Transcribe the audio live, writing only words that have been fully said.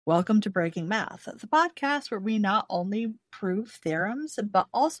Welcome to Breaking Math, the podcast where we not only prove theorems, but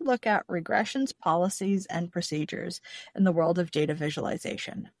also look at regressions, policies, and procedures in the world of data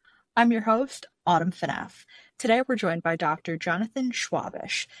visualization. I'm your host, Autumn Fnaff. Today we're joined by Dr. Jonathan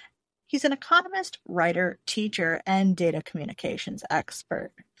Schwabish. He's an economist, writer, teacher, and data communications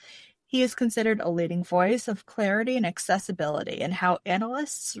expert. He is considered a leading voice of clarity and accessibility in how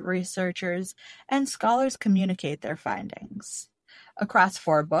analysts, researchers, and scholars communicate their findings. Across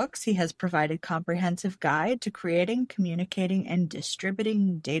 4 books, he has provided comprehensive guide to creating, communicating, and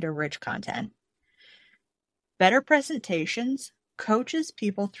distributing data-rich content. Better Presentations coaches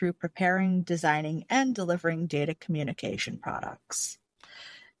people through preparing, designing, and delivering data communication products.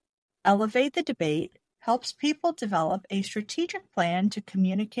 Elevate the Debate helps people develop a strategic plan to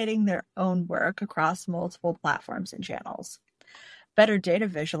communicating their own work across multiple platforms and channels. Better Data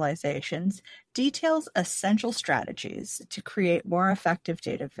Visualizations details essential strategies to create more effective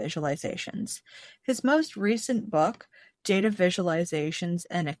data visualizations. His most recent book, Data Visualizations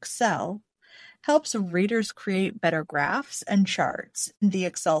in Excel, helps readers create better graphs and charts in the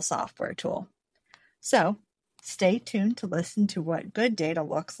Excel software tool. So, stay tuned to listen to what good data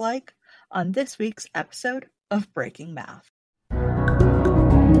looks like on this week's episode of Breaking Math.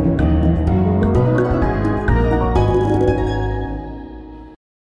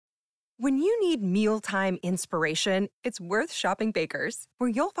 When you need mealtime inspiration, it's worth shopping Baker's, where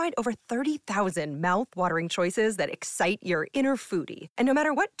you'll find over 30,000 mouth-watering choices that excite your inner foodie. And no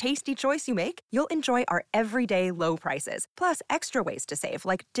matter what tasty choice you make, you'll enjoy our everyday low prices, plus extra ways to save,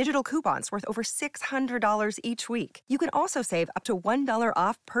 like digital coupons worth over $600 each week. You can also save up to $1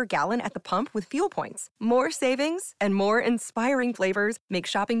 off per gallon at the pump with fuel points. More savings and more inspiring flavors make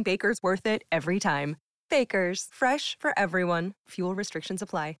shopping Baker's worth it every time. Baker's, fresh for everyone. Fuel restrictions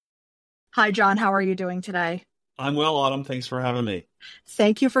apply. Hi, John. How are you doing today? I'm well, Autumn. Thanks for having me.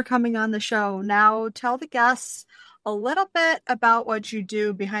 Thank you for coming on the show. Now, tell the guests a little bit about what you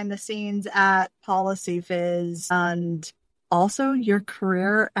do behind the scenes at PolicyViz and also your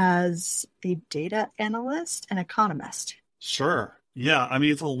career as a data analyst and economist. Sure. Yeah. I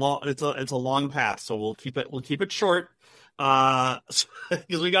mean, it's a long path, so we'll keep it short. Because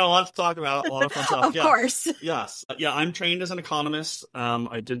we got a lot to talk about, a lot of fun stuff. Of course. Yes. Yeah, I'm trained as an economist.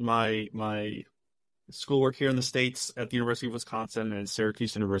 I did my schoolwork here in the States at the University of Wisconsin and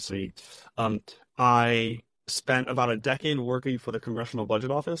Syracuse University. I spent about a decade working for the Congressional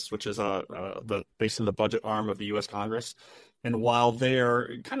Budget Office, which is basically the budget arm of the U.S. Congress. And while there,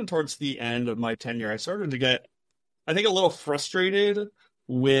 kind of towards the end of my tenure, I started to get, I think, a little frustrated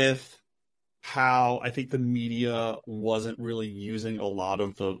with how I think the media wasn't really using a lot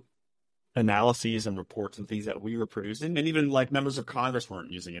of the analyses and reports and things that we were producing, and even like members of Congress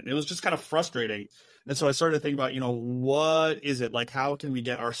weren't using it. It was just kind of frustrating. And so I started to think about, what is it? Like, how can we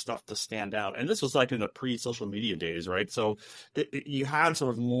get our stuff to stand out? And this was like in the pre-social media days, right? So you had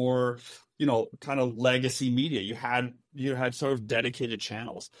sort of more, kind of legacy media. You had sort of dedicated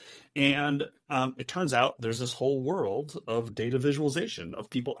channels. And it turns out there's this whole world of data visualization, of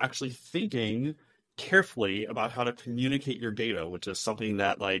people actually thinking carefully about how to communicate your data, which is something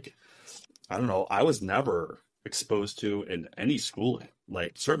that, like, I don't know, I was never exposed to in any schooling,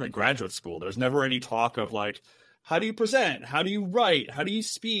 like certainly graduate school. There's never any talk of like, how do you present? How do you write? How do you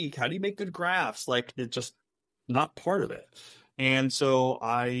speak? How do you make good graphs? Like, it's just not part of it. And so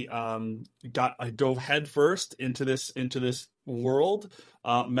I dove headfirst into this world,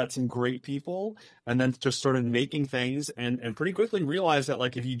 met some great people, and then just started making things and pretty quickly realized that,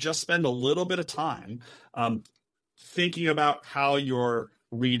 like, if you just spend a little bit of time thinking about how your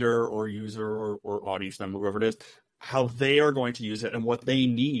reader or user or audience member, whoever it is, how they are going to use it and what they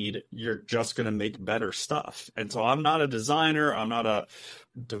need, you're just going to make better stuff. And so I'm not a designer. I'm not a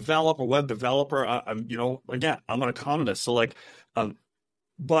developer, web developer. I'm an economist. So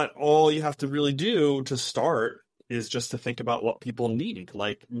but all you have to really do to start is just to think about what people need.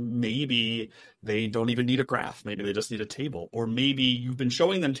 Like, maybe they don't even need a graph. Maybe they just need a table. Or maybe you've been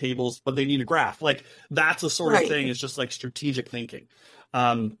showing them tables, but they need a graph. Like, that's the sort of thing. It's just like strategic thinking.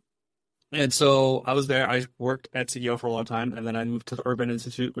 And so I was there. I worked at CEO for a long time, and then I moved to the Urban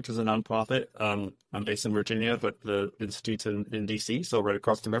Institute, which is a nonprofit. I'm based in Virginia, but the institute's in DC, so right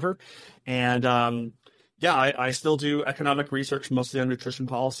across the river. And I still do economic research, mostly on nutrition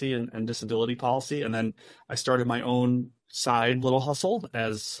policy and disability policy. And then I started my own side little hustle,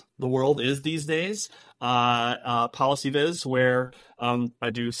 as the world is these days, PolicyViz, where I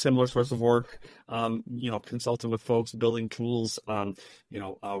do similar sorts of work, consulting with folks, building tools,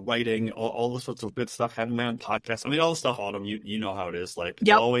 writing, all the sorts of good stuff, having my own podcast. I mean, all the stuff, Autumn, you know how it is. Like,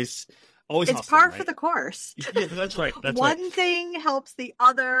 yep. always Always it's hustling, par right? for the course. Yeah, that's right. That's One right. thing helps the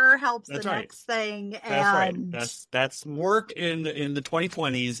other, helps That's the right. next thing. That's right. And That's work in the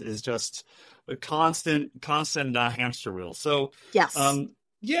 2020s is just a constant hamster wheel. So, yes, um,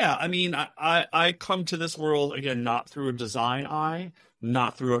 yeah, I mean, I come to this world again not through a design eye,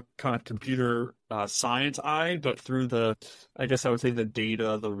 not through a kind of computer science eye, but through I guess I would say the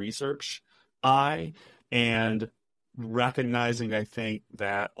data, the research eye, and recognizing, I think,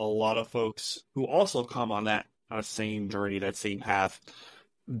 that a lot of folks who also come on that same journey, that same path,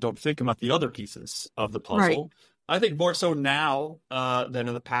 don't think about the other pieces of the right. puzzle. I think more so now than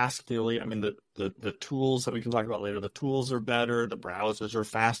in the past, clearly. I mean, the tools that we can talk about later, the tools are better, the browsers are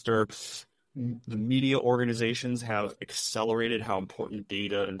faster. The media organizations have accelerated how important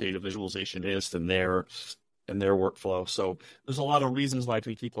data and data visualization is in their workflow. So there's a lot of reasons why I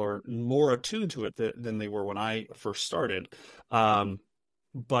think people are more attuned to it than they were when I first started.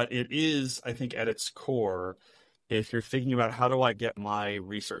 But it is, I think, at its core, if you're thinking about how do I get my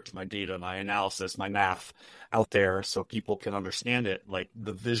research, my data, my analysis, my math out there so people can understand it, like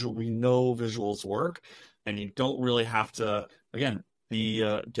we know visuals work, and you don't really have to, again,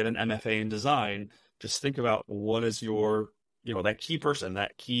 get an MFA in design. Just think about what is that key person,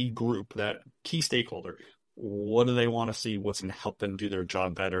 that key group, that key stakeholder. What do they want to see? What's going to help them do their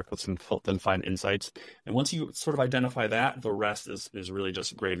job better? What's going to help them find insights? And once you sort of identify that, the rest is really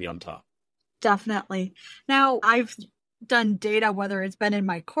just gravy on top. Definitely. Now, I've done data, whether it's been in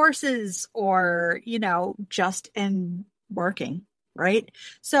my courses or, just in working, right?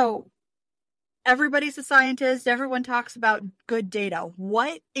 So everybody's a scientist. Everyone talks about good data.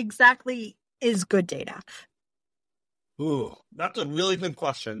 What exactly is good data? Ooh, that's a really good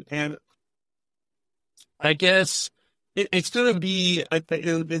question. And I guess it's going to be, I think,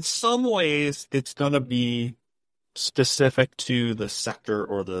 in some ways, it's going to be specific to the sector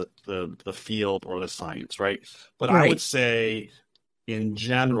or the field or the science, right? But I would say, in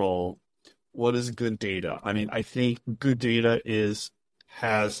general, what is good data? I mean, I think good data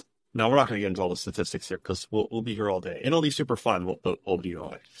has. Now we're not going to get into all the statistics here because we'll be here all day. It'll be super fun. We'll be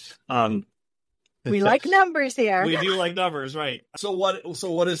all day. We like numbers here. We do like numbers, right? So what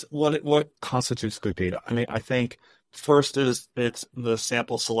constitutes good data? I mean, I think first it's the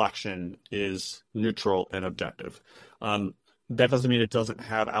sample selection is neutral and objective. That doesn't mean it doesn't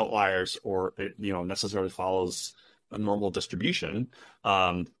have outliers or it necessarily follows a normal distribution.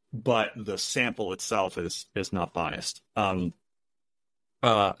 But the sample itself is not biased. We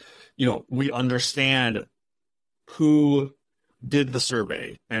understand who did the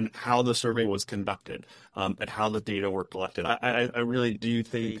survey and how the survey was conducted, and how the data were collected. I really do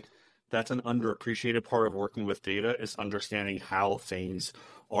think that's an underappreciated part of working with data is understanding how things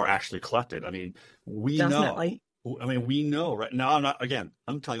are actually collected. I mean, we know right now,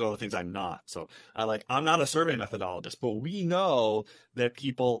 I'm telling you all the things I'm not. So I'm not a survey methodologist, but we know that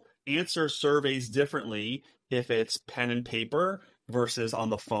people answer surveys differently if it's pen and paper versus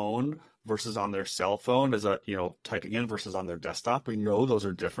on the phone versus on their cell phone as typing in versus on their desktop. We know those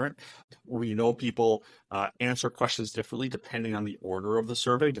are different. We know people answer questions differently depending on the order of the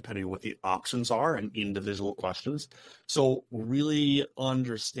survey, depending on what the options are and individual questions. So really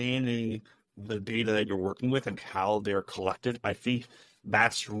understanding the data that you're working with and how they're collected, I think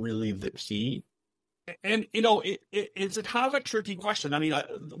that's really the key. And it's a kind of a tricky question. I mean,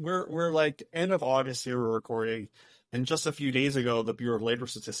 we're like end of August here, we're recording. And just a few days ago, the Bureau of Labor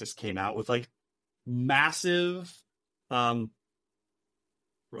Statistics came out with massive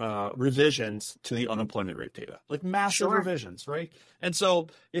revisions to the unemployment rate data, massive revisions, right? And so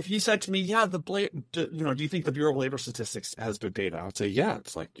if you said to me, yeah, do you think the Bureau of Labor Statistics has good data? I would say, yeah,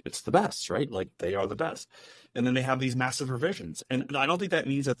 it's the best, right? They are the best. And then they have these massive revisions. And I don't think that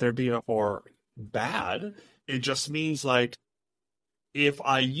means that their data are bad. It just means if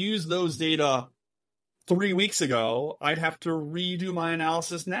I use those data 3 weeks ago, I'd have to redo my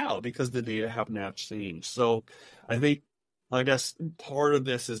analysis now because the data have now changed. So I guess part of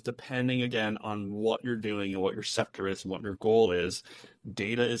this is depending again on what you're doing and what your sector is and what your goal is.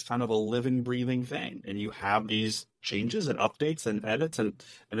 Data is kind of a living, breathing thing, and you have these changes and updates and edits, and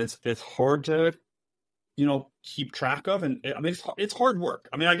it's hard to keep track of. And I mean, it's hard work.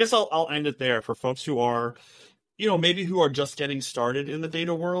 I mean, I guess I'll end it there for folks who are, maybe who are just getting started in the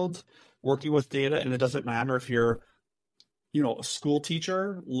data world, working with data. And it doesn't matter if you're, a school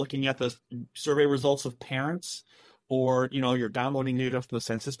teacher looking at the survey results of parents, or, you're downloading data from the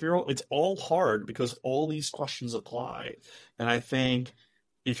Census Bureau. It's all hard because all these questions apply. And I think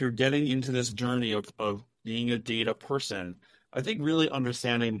if you're getting into this journey of being a data person, I think really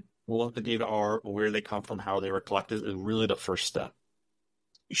understanding what the data are, where they come from, how they were collected is really the first step.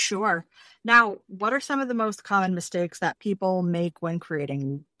 Sure. Now, what are some of the most common mistakes that people make when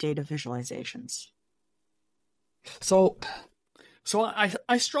creating data visualizations? So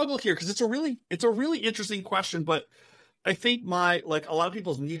I struggle here because it's a really interesting question, but I think a lot of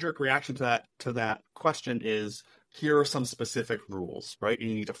people's knee-jerk reaction to that question is, here are some specific rules, right?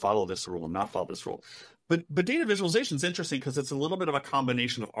 You need to follow this rule and not follow this rule. But data visualization is interesting because it's a little bit of a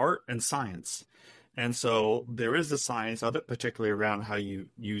combination of art and science. And so there is the science of it, particularly around how you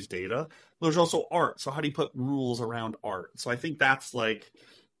use data. There's also art. So how do you put rules around art? So I think that's I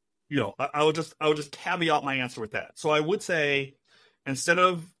would just caveat my answer with that. So I would say,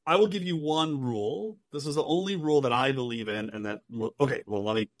 I will give you one rule. This is the only rule that I believe in, and that, okay, well,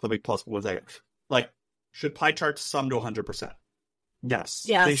 let me plus 1 second. Should pie charts sum to 100%? Yes.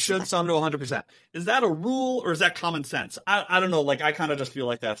 They should sum to 100%. Is that a rule or is that common sense? I don't know. I kind of just feel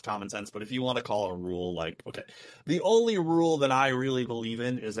like that's common sense, but if you want to call it a rule, okay. The only rule that I really believe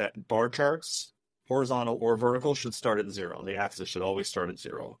in is that bar charts, horizontal or vertical, should start at 0. The axis should always start at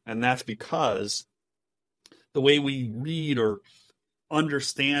 0. And that's because the way we read or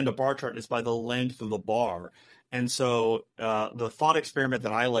understand a bar chart is by the length of the bar. And so the thought experiment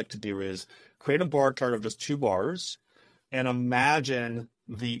that I like to do is create a bar chart of just 2 bars and imagine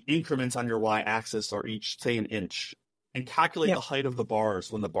the increments on your y-axis are each, say, an inch, and calculate the height of the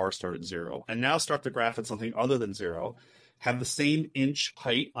bars when the bars start at 0. And now start the graph at something other than 0, have the same inch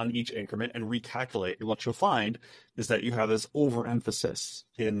height on each increment, and recalculate. And what you'll find is that you have this overemphasis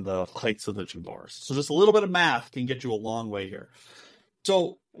in the heights of the 2 bars. So just a little bit of math can get you a long way here.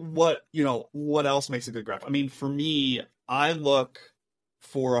 So what else makes a good graph? I mean, for me, I look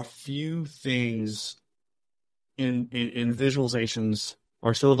for a few things in visualizations,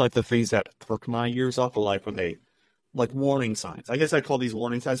 or sort of like the things that took my years off of life, when they, like, warning signs. I guess I call these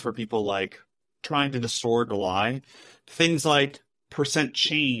warning signs for people trying to distort or lie. Things like percent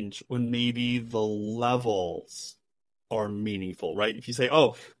change when maybe the levels are meaningful, right? If you say,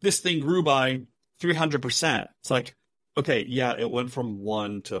 oh, this thing grew by 300%, it's like, okay, yeah, it went from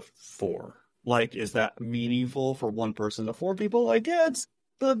 1 to 4. Is that meaningful for one person to 4 people? Yeah,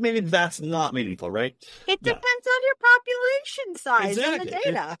 but maybe that's not meaningful, right? It depends on your population size and the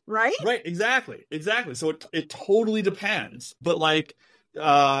data, right? Right, exactly. So it totally depends. But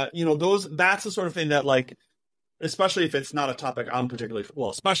that's the sort of thing that, especially if it's not a topic I'm particularly, well,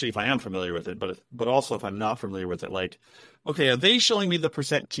 especially if I am familiar with it, but also if I'm not familiar with it, okay, are they showing me the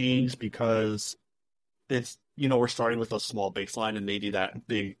percent change because it's, we're starting with a small baseline and maybe that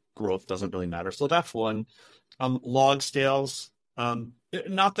big growth doesn't really matter. So that's one. Log scales.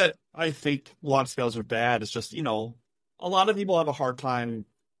 Not that I think log scales are bad. It's just, a lot of people have a hard time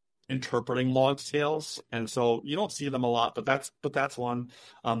interpreting log scales. And so you don't see them a lot, but that's one.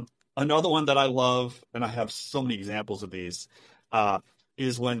 Another one that I love, and I have so many examples of these,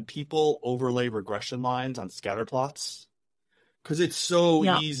 is when people overlay regression lines on scatter plots. Because it's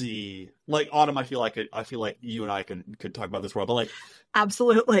so easy. Autumn, I feel like you and I could talk about this more, but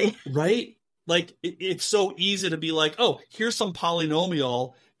absolutely. Right? It's so easy to be oh, here's some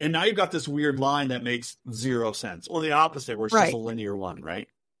polynomial, and now you've got this weird line that makes 0 sense. Or the opposite, where it's just a linear one, right?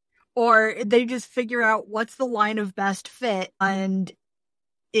 Or they just figure out what's the line of best fit, and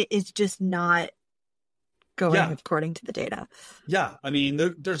it's just not going according to the data. Yeah. I mean,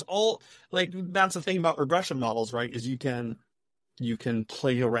 there's all, that's the thing about regression models, right? Is you can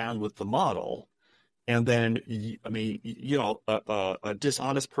play around with the model, and then, a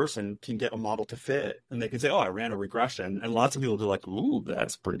dishonest person can get a model to fit, and they can say, oh, I ran a regression. And lots of people are like, ooh,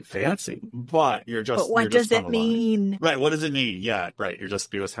 that's pretty fancy. But what does it mean? Right. What does it mean? Yeah, right. You're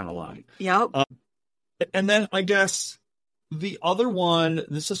just kind of lying. Yep. And then I guess the other one,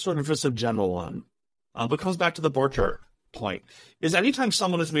 this is sort of just a general one, but comes back to the bar chart point, is anytime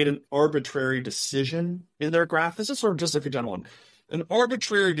someone has made an arbitrary decision in their graph, this is sort of just like a general one. An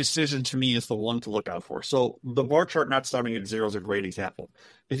arbitrary decision to me is the one to look out for. So the bar chart not starting at 0 is a great example.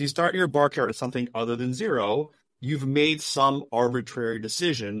 If you start your bar chart at something other than 0, you've made some arbitrary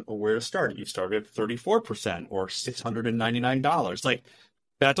decision on where to start. You started at 34% or $699.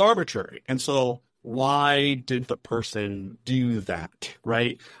 That's arbitrary. And so why did the person do that,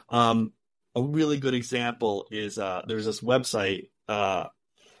 right? A really good example is there's this website,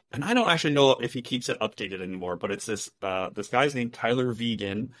 and I don't actually know if he keeps it updated anymore, but it's this guy's named Tyler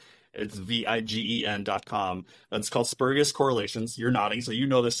Vegan. It's VIGEN.com. It's called Spurious Correlations. You're nodding, so you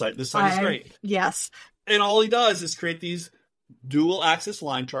know this site. This site is great. Yes. And all he does is create these dual axis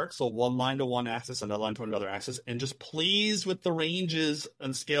line charts, so one line to one axis, another line to another axis, and just plays with the ranges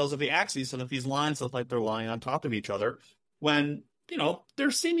and scales of the axes so that these lines look like they're lying on top of each other when,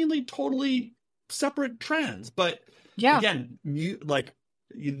 they're seemingly totally separate trends. But again,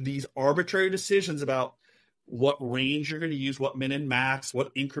 these arbitrary decisions about what range you're going to use, what min and max,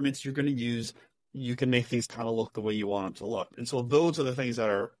 what increments you're going to use, you can make things kind of look the way you want them to look. And so those are the things that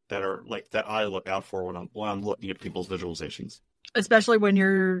are like that I look out for when I'm looking at people's visualizations. Especially when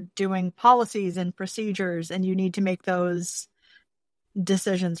you're doing policies and procedures and you need to make those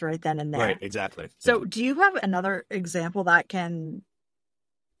decisions right then and there. Right, exactly. So do you have another example that can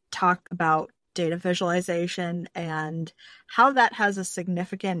talk about data visualization and how that has a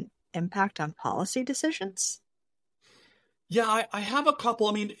significant impact on policy decisions? Yeah, I have a couple.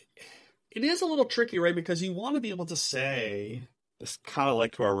 I mean, it is a little tricky, right? Because you want to be able to say, it's kind of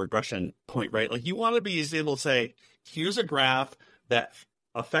like to our regression point, right? Like you want to be able to say, here's a graph that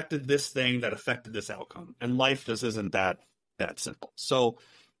affected this thing that affected this outcome. And life just isn't that simple. So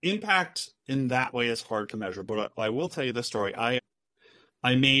impact in that way is hard to measure. But I will tell you this story. I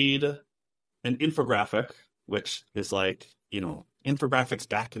made an infographic, which is like, infographics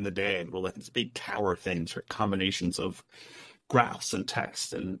back in the day were like these big tower things, or combinations of graphs and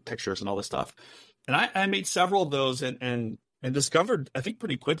text and pictures and all this stuff. And I made several of those and discovered, I think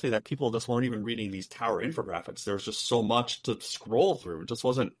pretty quickly, that people just weren't even reading these tower infographics. There was just so much to scroll through. It just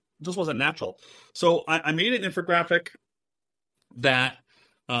wasn't natural. So I made an infographic that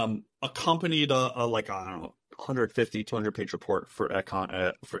accompanied a 150, 200 page report at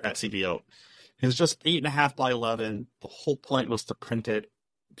CBO. It was just 8.5 by 11. The whole point was to print it.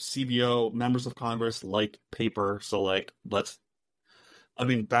 CBO, members of Congress like paper. So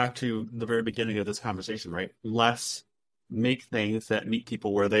back to the very beginning of this conversation, right? Let's make things that meet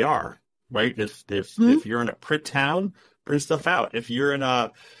people where they are, right? If you're in a print town, print stuff out. If you're in an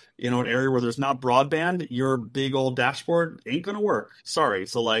area where there's not broadband, your big old dashboard ain't going to work. Sorry.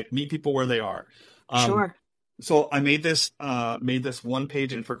 So meet people where they are. Sure. So I made this one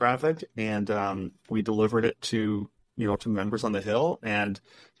page infographic and we delivered it to members on the Hill. And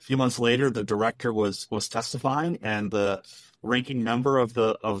a few months later, the director was testifying, and the ranking member of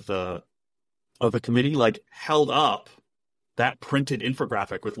the committee held up that printed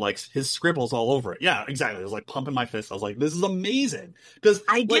infographic with his scribbles all over it. Yeah, exactly. I was pumping my fist. I was like, this is amazing. Because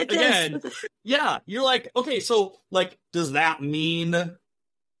I did this. Again, yeah, you're okay, so does that mean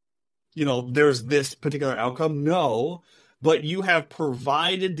there's this particular outcome? No, but you have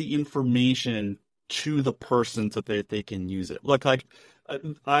provided the information to the person so that they can use it.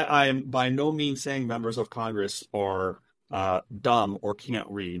 I am by no means saying members of Congress are dumb or can't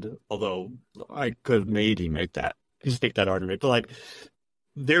read, although I could maybe make that argument. But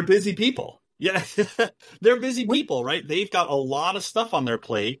they're busy people. Yeah, they're busy people, right? They've got a lot of stuff on their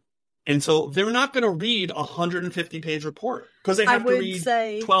plate. And so they're not going to read a 150-page report because they have to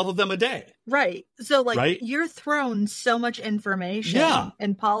read 12 of them a day. Right. So right? You're thrown so much information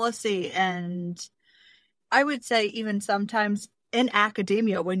in policy. And I would say even sometimes in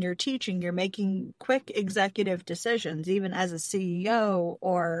academia, when you're teaching, you're making quick executive decisions, even as a CEO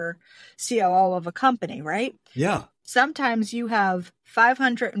or COO of a company, right? Yeah. Sometimes you have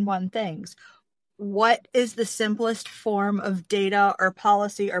 501 things. What is the simplest form of data or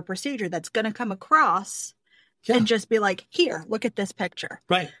policy or procedure that's going to come across and just be here, look at this picture.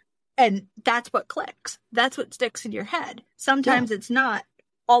 Right. And that's what clicks. That's what sticks in your head. Sometimes it's not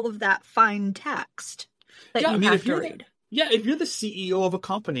all of that fine text that you have to read. If you're the CEO of a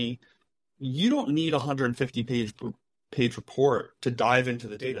company, you don't need a 150-page report to dive into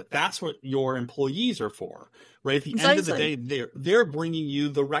the data. That's what your employees are for, right? At the end of the day, they're bringing you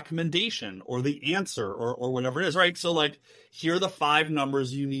the recommendation or the answer or whatever it is, right? So here are the 5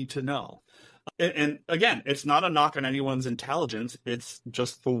 numbers you need to know. And again, it's not a knock on anyone's intelligence. It's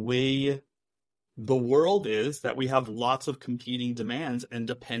just the way the world is, that we have lots of competing demands, and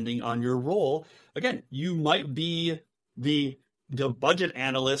depending on your role, again, you might be the budget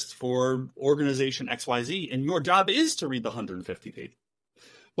analyst for organization XYZ, and your job is to read the 150 pages.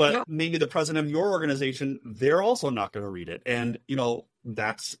 But maybe the president of your organization, they're also not going to read it. And,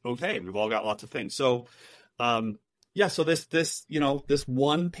 that's okay. We've all got lots of things. So, so this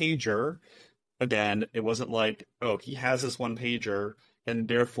one pager, again, it wasn't he has this one pager and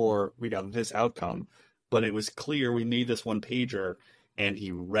therefore we got this outcome. But it was clear we made this one pager, and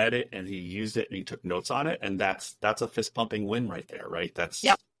he read it and he used it and he took notes on it. And that's a fist pumping win right there, right? That's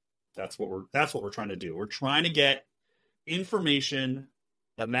what we're trying to do. We're trying to get information,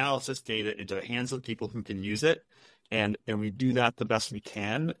 analysis data into the hands of the people who can use it. And we do that the best we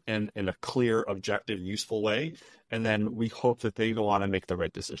can and in a clear, objective, useful way. And then we hope that they go on and make the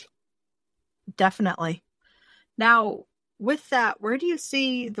right decision. Definitely. Now, with that, where do you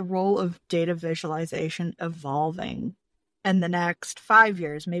see the role of data visualization evolving in the next 5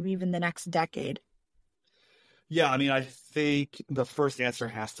 years, maybe even the next decade? Yeah, I mean, I think the first answer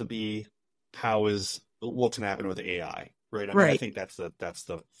has to be what's going to happen with AI, right? I mean, I Right. think that's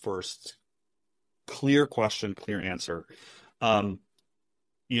the first clear question, clear answer. Um,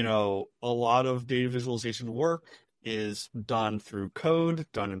 a lot of data visualization work is done through code,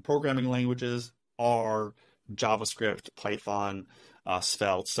 done in programming languages, R, JavaScript, Python,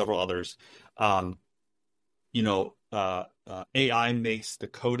 Svelte, several others. Um, AI makes the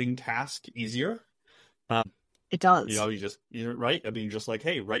coding task easier. Um, It does. right? I mean, just like,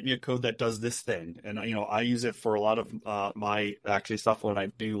 hey, write me a code that does this thing. And, I use it for a lot of my actually stuff when I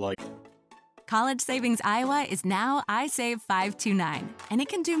do like. College Savings Iowa is now iSave 529, and it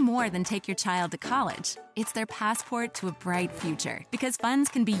can do more than take your child to college. It's their passport to a bright future because funds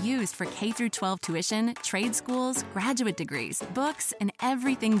can be used for K through 12 tuition, trade schools, graduate degrees, books, and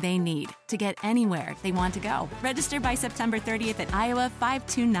everything they need to get anywhere they want to go. Register by September 30th at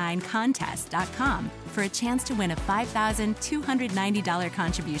iowa529contest.com for a chance to win a $5,290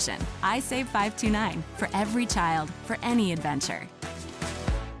 contribution. iSave 529 for every child, for any adventure.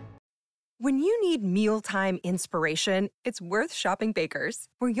 When you need mealtime inspiration, it's worth shopping Baker's,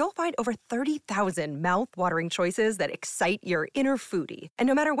 where you'll find over 30,000 mouth-watering choices that excite your inner foodie. And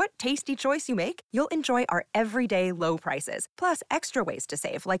no matter what tasty choice you make, you'll enjoy our everyday low prices, plus extra ways to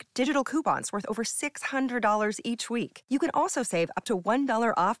save, like digital coupons worth over $600 each week. You can also save up to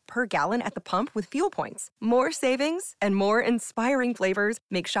 $1 off per gallon at the pump with fuel points. More savings and more inspiring flavors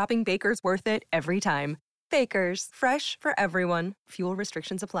make shopping Baker's worth it every time. Baker's, fresh for everyone. Fuel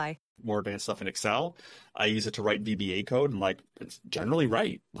restrictions apply. More advanced stuff in Excel. I use it to write VBA code, and like it's generally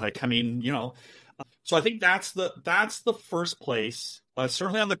right. Like, I mean, so I think that's the first place.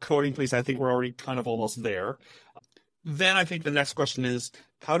 Certainly on the coding place, I think we're already kind of almost there. Then I think the next question is,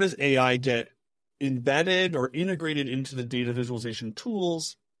 how does AI get embedded or integrated into the data visualization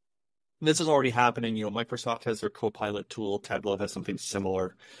tools? This is already happening. Microsoft has their Copilot tool. Tableau has something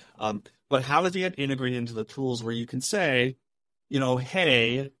similar. But how does it get integrated into the tools where you can say,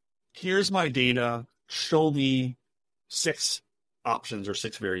 hey, here's my data, show me 6 options or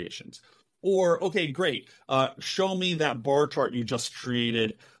 6 variations. Or, okay, great, show me that bar chart you just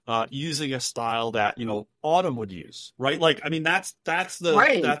created using a style that, Autumn would use, right? Like, I mean, that's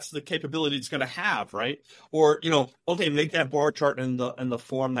the capability it's going to have, right? Or, okay, make that bar chart in the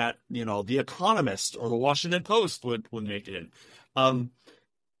form that, The Economist or the Washington Post would make it in. I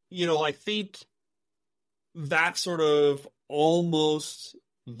think that's sort of almost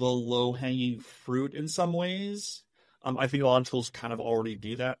the low-hanging fruit in some ways. I think a lot of tools kind of already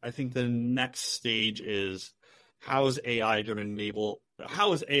do that. I think the next stage is how is AI going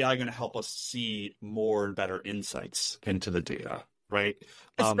to help us see more and better insights into the data, right?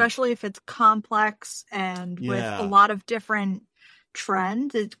 Especially if it's complex and with a lot of different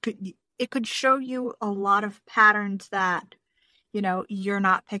trends. It could show you a lot of patterns that, you're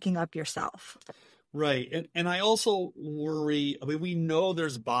not picking up yourself. Right. And I also worry, I mean, we know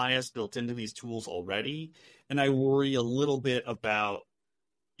there's bias built into these tools already. And I worry a little bit about,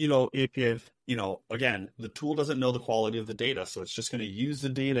 if again, the tool doesn't know the quality of the data. So it's just going to use the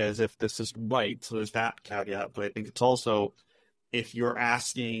data as if this is right. So there's that caveat. But I think it's also, if you're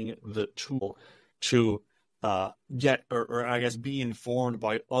asking the tool to get, or I guess be informed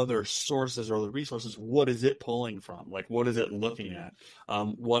by other sources or other resources, what is it pulling from? Like, what is it looking at?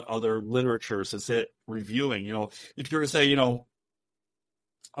 What other literatures is it reviewing? If you're to say,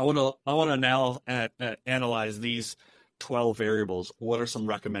 I want to analyze these 12 variables. What are some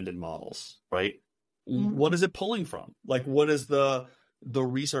recommended models, right? Mm-hmm. What is it pulling from? Like, what is the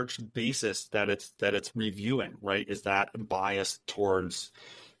research basis that it's reviewing, right? Is that biased towards,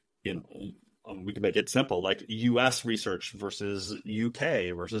 we can make it simple, like U.S. research versus U.K.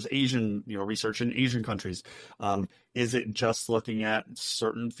 versus Asian, research in Asian countries. Is it just looking at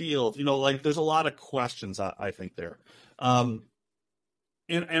certain fields? Like there's a lot of questions I think there. And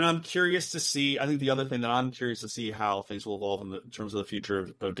I'm curious to see, I think the other thing that I'm curious to see how things will evolve in terms of the future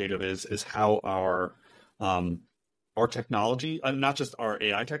of data is how our technology, not just our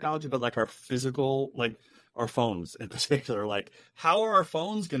AI technology, but like our physical, like our phones in particular, like how are our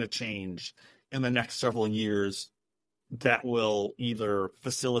phones going to change in the next several years that will either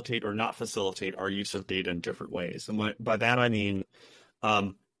facilitate or not facilitate our use of data in different ways? And by that, I mean,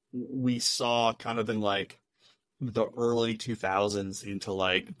 we saw kind of in like the early 2000s into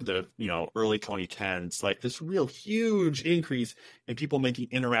like the, early 2010s, like this real huge increase in people making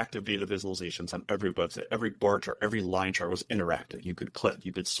interactive data visualizations on every website. Every bar chart, every line chart was interactive. You could click,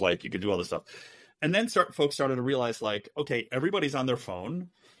 you could swipe, you could do all this stuff. And then folks started to realize like, okay, everybody's on their phone.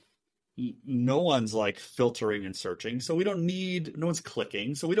 no one's like filtering and searching, so we don't need, no one's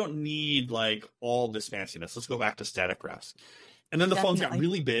clicking, so we don't need like all this fanciness. Let's go back to static graphs. And then the phones got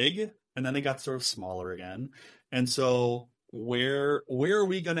really big, and then they got sort of smaller again. And so where are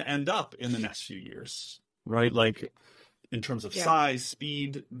we going to end up in the next few years, right? Like in terms of size,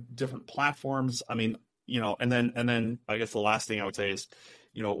 speed, different platforms. I mean, and then I guess the last thing I would say is,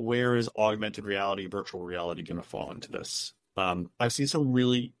 where is augmented reality, virtual reality going to fall into this? I've seen some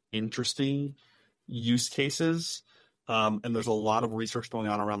really interesting use cases, and there's a lot of research going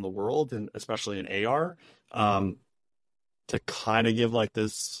on around the world, and especially in AR, to kind of give like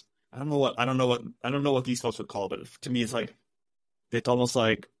this. I don't know what these folks would call it, but to me, it's almost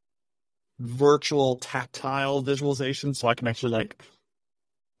like virtual tactile visualization. So I can actually like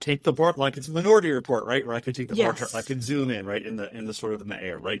take the board, like it's a Minority Report, right? Where I could take the board chart, I could zoom in, right, in the sort of in the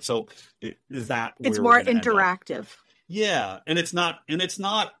air, right? So is that it's more interactive? Yeah, and it's not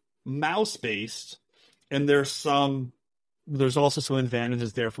mouse based, and there's also some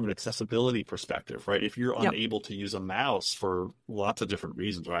advantages there from an accessibility perspective, right? If you're unable to use a mouse for lots of different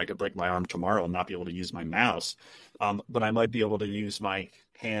reasons, right? I could break my arm tomorrow and not be able to use my mouse, but I might be able to use my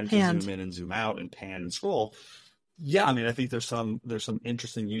hand to zoom in and zoom out and pan and scroll. Yeah, I mean, I think there's some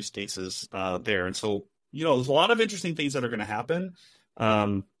interesting use cases there, and so there's a lot of interesting things that are going to happen,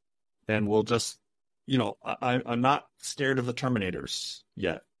 and we'll just I'm not scared of the Terminators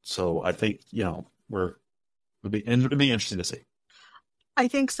yet, so I think it'll be interesting to see. I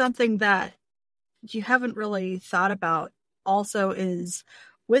think something that you haven't really thought about also is,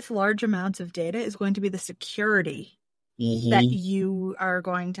 with large amounts of data, is going to be the security that you are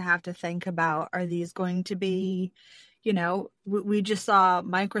going to have to think about. Are these going to be, we just saw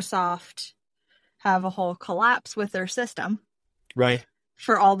Microsoft have a whole collapse with their system. Right.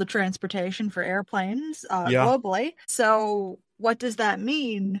 For all the transportation for airplanes globally. So what does that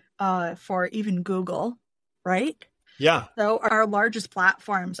mean for even Google, right? Yeah. So our largest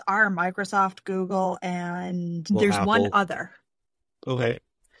platforms are Microsoft, Google, and there's Apple. one other. Okay.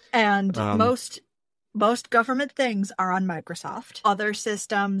 And most government things are on Microsoft. Other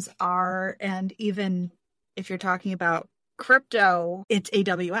systems are, and even if you're talking about crypto, it's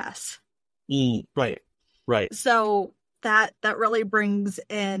AWS. Right. So that really brings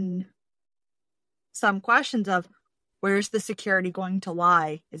in some questions of, where's the security going to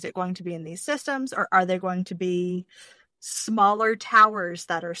lie? Is it going to be in these systems, or are they going to be smaller towers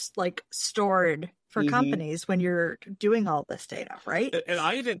that are like stored for companies when you're doing all this data, right? And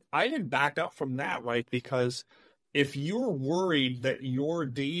I even backed up from that, right? Because if you're worried that your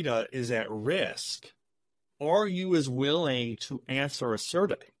data is at risk, are you as willing to answer a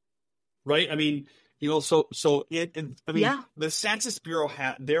survey, right? I mean, the Census Bureau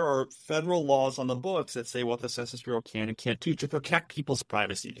there are federal laws on the books that say what the Census Bureau can and can't do to protect people's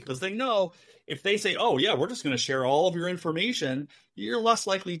privacy, because they know if they say, oh yeah, we're just going to share all of your information, you're less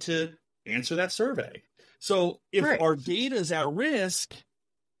likely to answer that survey. So if our data is at risk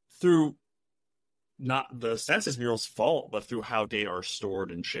through not the Census Bureau's fault, but through how data are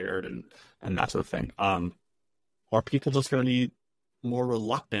stored and shared and that sort of thing, are people just going to be more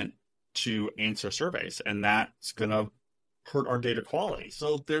reluctant to answer surveys, and that's going to hurt our data quality?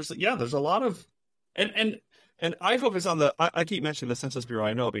 So there's a lot of, and I focus on I keep mentioning the Census Bureau,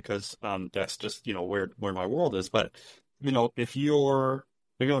 I know, because that's just where my world is. But if you're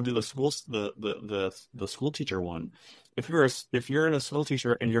going to do the school teacher one, if you're in a school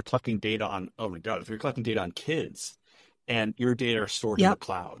teacher and you're collecting data on, oh my God, if you're collecting data on kids and your data are stored in the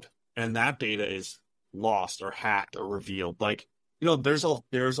cloud and that data is lost or hacked or revealed, like, there's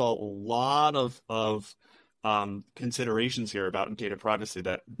a lot of considerations here about data privacy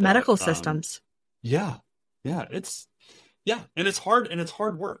that medical systems. And it's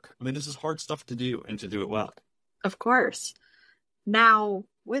hard work. I mean, this is hard stuff to do, and to do it well. Of course. Now,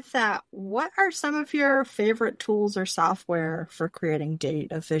 with that, what are some of your favorite tools or software for creating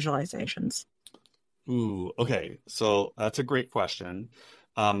data visualizations? Ooh, okay. So that's a great question.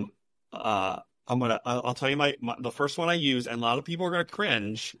 I'll tell you the first one I use, and a lot of people are going to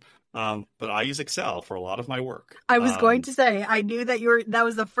cringe, but I use Excel for a lot of my work. I was going to say, I knew that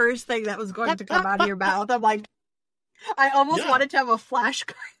was the first thing that was going to come out of your mouth. I'm like, I almost wanted to have a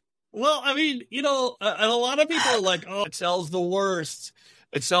flashcard. Well, I mean, and a lot of people are like, oh, Excel's the worst.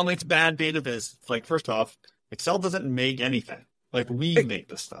 Excel makes bad data viz. Like, first off, Excel doesn't make anything. Like, we make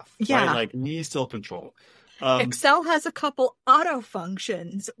this stuff. Yeah. Right? Like, we still control. Excel has a couple auto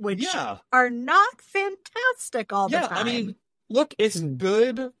functions, which are not fantastic all the time. I mean, look, it's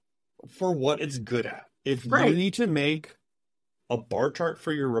good for what it's good at. If you need to make a bar chart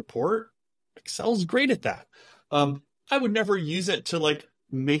for your report, Excel's great at that. I would never use it to like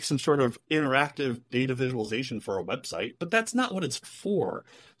make some sort of interactive data visualization for a website, but that's not what it's for.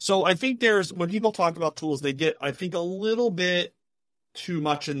 So I think when people talk about tools, they get, I think, a little bit too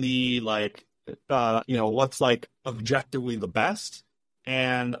much in the what's like objectively the best.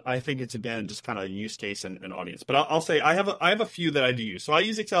 And I think it's, again, just kind of use case and audience. But I'll say I have a few that I do use. So I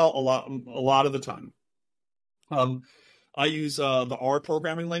use Excel a lot of the time. I use the R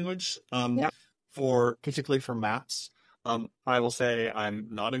programming language particularly for maps. I will say I'm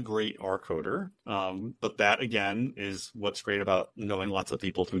not a great R coder, but that, again, is what's great about knowing lots of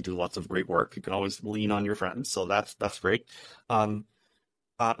people who do lots of great work. You can always lean on your friends, so that's great. So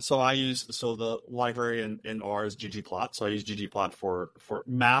the library in R is ggplot. So I use ggplot for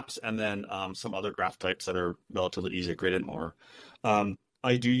maps, and then some other graph types that are relatively easy to grade in R.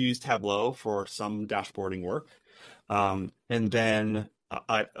 I do use Tableau for some dashboarding work. And then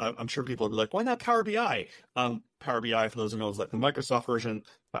I'm sure people will be like, why not Power BI? Power BI, for those who know, is like the Microsoft version.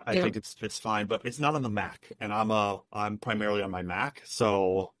 I think it's fine, but it's not on the Mac, and I'm primarily on my Mac.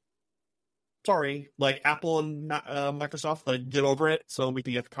 So sorry, like Apple and Microsoft, like, get over it, so we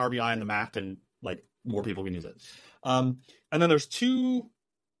can get Power BI on the Mac, and like more people can use it. And then there's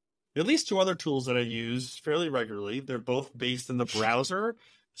at least two other tools that I use fairly regularly. They're both based in the browser.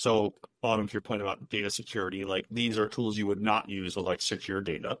 So, to your point about data security, like, these are tools you would not use with like secure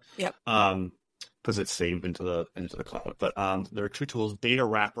data. Yep. Because it's saved into the cloud. But there are two tools: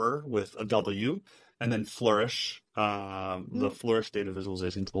 Datawrapper with a W, and then Flourish, the Flourish data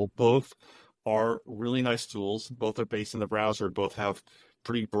visualization tool. Both are really nice tools. Both are based in the browser. Both have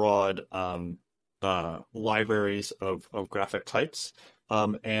pretty broad libraries of graphic types.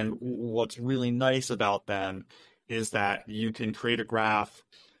 And what's really nice about them is that you can create a graph,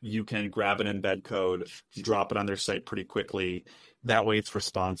 you can grab an embed code, drop it on their site pretty quickly. That way it's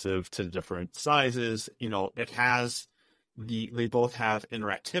responsive to different sizes. They both have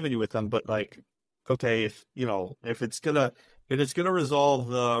interactivity with them, but like, okay, if it's gonna resolve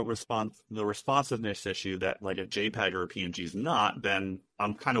the responsiveness issue that like a JPEG or a PNG is not, then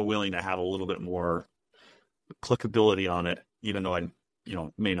I'm kind of willing to have a little bit more clickability on it, even though I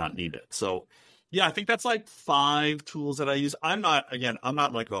may not need it. So yeah, I think that's like 5 tools that I use. I'm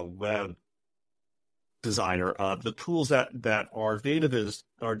not like a web designer. The tools that our data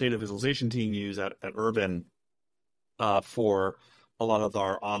visualization team use at Urban for a lot of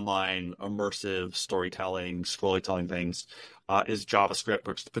our online immersive storytelling things is JavaScript,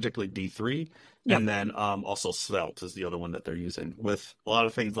 which is particularly D3. Yep. And then also Svelte is the other one that they're using, with a lot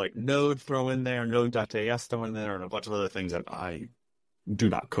of things like Node throw in there, Node.js throw in there, and a bunch of other things that I do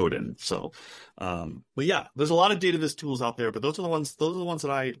not code in. So, but yeah, there's a lot of data viz tools out there, but those are the ones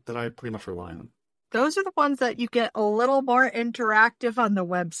that I pretty much rely on. Those are the ones that you get a little more interactive on the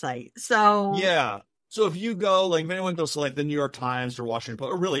website. So yeah. So if you go, like, if anyone goes to like the New York Times or Washington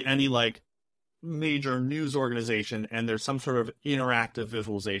Post, or really any like major news organization, and there's some sort of interactive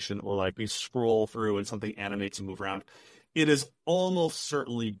visualization, or like we scroll through and something animates and move around, it is almost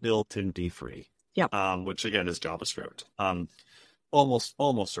certainly built in D3. Yep. Which again is JavaScript. Almost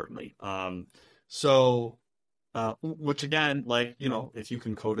certainly. So, which again, like, if you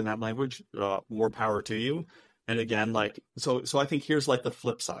can code in that language, more power to you. And again, like, so I think here's like the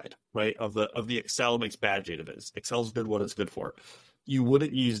flip side, right? Of the Excel makes bad data viz. Excel's good what it's good for. You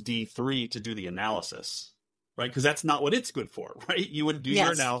wouldn't use D3 to do the analysis, right? Because that's not what it's good for, right? You would do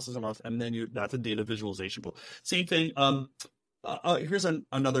your analysis and then that's a data visualization tool. Same thing. Here's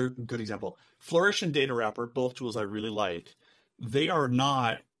another good example. Flourish and Datawrapper, both tools I really like. They are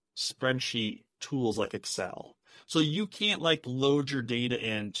not spreadsheet tools like Excel. So you can't like load your data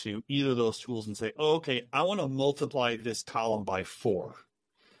into either of those tools and say, oh, okay, I want to multiply this column by 4.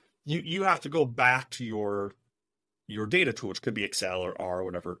 You have to go back to your data tool, which could be Excel or R or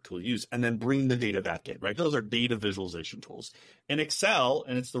whatever tool you use, and then bring the data back in, right? Those are data visualization tools. In Excel,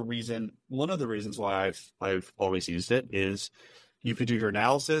 and it's one of the reasons why I've always used it, is you could do your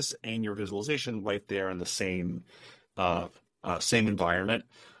analysis and your visualization right there in the same environment.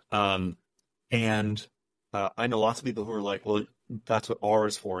 I know lots of people who are like, well, that's what R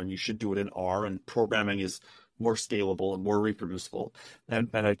is for, and you should do it in R, and programming is more scalable and more reproducible. And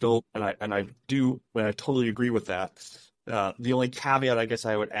I totally agree with that. The only caveat I guess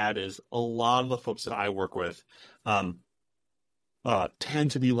I would add is a lot of the folks that I work with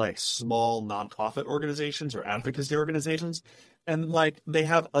tend to be like small nonprofit organizations or advocacy organizations. And like they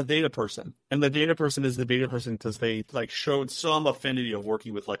have a data person, and the data person is the data person because they like showed some affinity of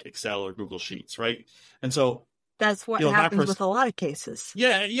working with like Excel or Google Sheets, right? And so that's what happens with a lot of cases.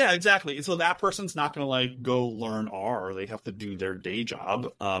 Yeah, exactly. So that person's not going to like go learn R. They have to do their day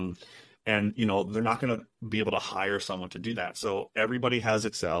job. And, you know, they're not going to be able to hire someone to do that. So everybody has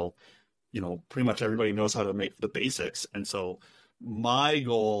Excel, you know, pretty much everybody knows how to make the basics. And so my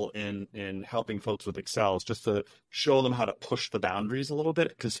goal in helping folks with Excel is just to show them how to push the boundaries a little bit,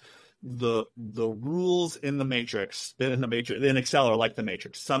 because the rules in Excel are like the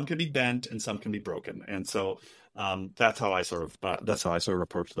matrix. Some can be bent and some can be broken. And so that's how I sort of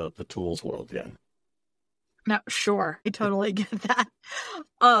approach the tools world. Yeah. No, sure. I totally get that.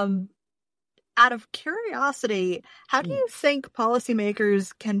 Out of curiosity, how do you think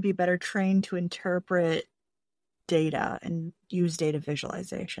policymakers can be better trained to interpret data and use data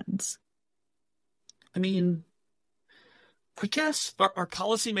visualizations? I mean, I guess, are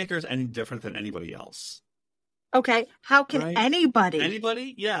policymakers any different than anybody else? Okay. How can anybody?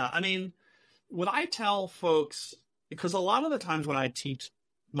 Anybody? Yeah. I mean, what I tell folks, because a lot of the times when I teach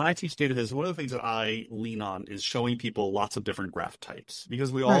data viz, one of the things that I lean on is showing people lots of different graph types,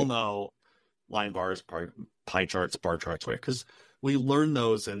 because we all know line bars, pie charts, bar charts, right? Because we learn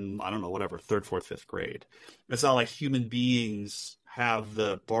those in, I don't know, whatever, 3rd, 4th, 5th grade. It's not like human beings have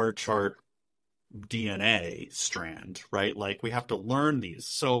the bar chart DNA strand, right? Like we have to learn these.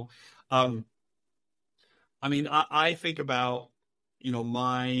 So, I mean, I think about, you know,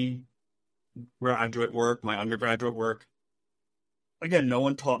 my graduate work, my undergraduate work. Again, no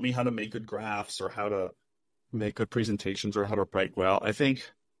one taught me how to make good graphs or how to make good presentations or how to write well. I think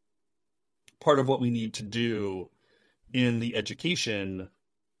part of what we need to do in the education,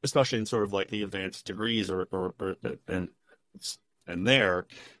 especially in sort of like the advanced degrees and there,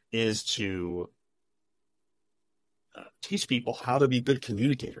 is to teach people how to be good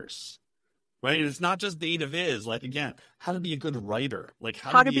communicators, right? And it's not just data viz, like, again, how to be a good writer, like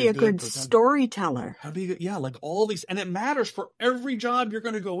how to be a good storyteller, how to be, like all these, and it matters for every job you're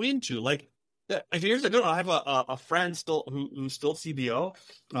going to go into. Like, here's a good one. I have a friend still who's still CBO,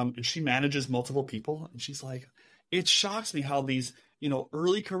 and she manages multiple people, and she's like, it shocks me how these, you know,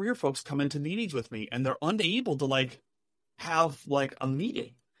 early career folks come into meetings with me and they're unable to like have like a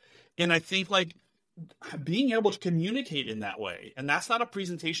meeting. And I think like being able to communicate in that way, and that's not a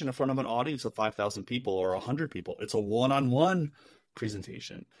presentation in front of an audience of 5,000 people or 100 people. It's a one-on-one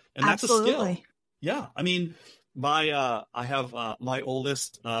presentation, and that's a skill. Yeah, I mean, I have my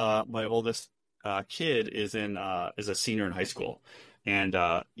oldest kid is a senior in high school. And,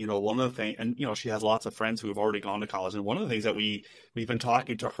 you know, one of the things, and, you know, she has lots of friends who have already gone to college. And one of the things that we've been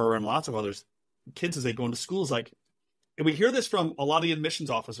talking to her and lots of others kids as they go into schools, like, and we hear this from a lot of the admissions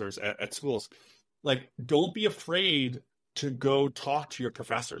officers at schools, like, don't be afraid to go talk to your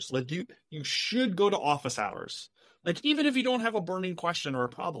professors. Like, you should go to office hours. Like, even if you don't have a burning question or a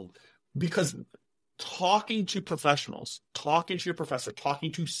problem, because talking to professionals, talking to your professor,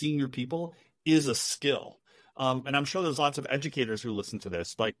 talking to senior people is a skill. And I'm sure there's lots of educators who listen to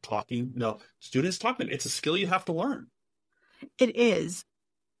this, like students talking. It's a skill you have to learn. It is.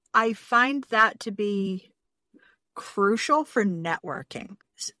 I find that to be crucial for networking,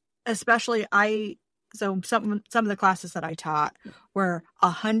 especially some of the classes that I taught were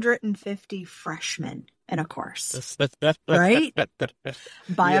 150 freshmen in a course, right?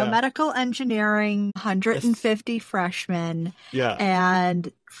 Biomedical engineering, 150 freshmen,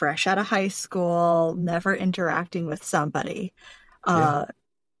 and fresh out of high school, never interacting with somebody.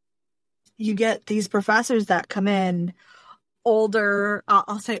 You get these professors that come in older,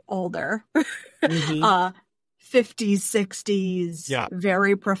 I'll say older, 50s, 60s,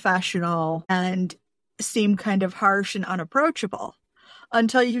 very professional, and seem kind of harsh and unapproachable.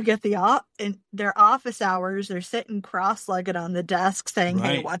 Until you get in their office hours, they're sitting cross-legged on the desk saying,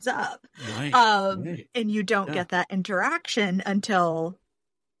 hey, what's up? And you don't get that interaction until,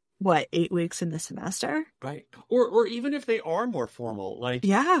 8 weeks in the semester? Right. Or even if they are more formal, like,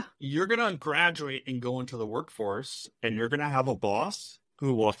 you're going to graduate and go into the workforce, and you're going to have a boss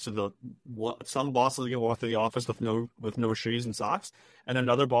who walks to some bosses are going to walk to the office with no shoes and socks, and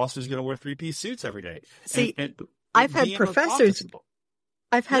another boss who's going to wear 3-piece suits every day. See, I've had professors...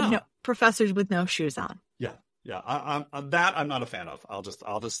 I've had professors with no shoes on. I'm not a fan of. I'll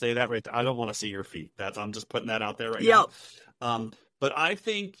just say that right there. I don't want to see your feet. I'm just putting that out there right now. But I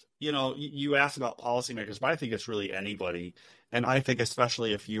think, you know, you asked about policymakers, but I think it's really anybody. And I think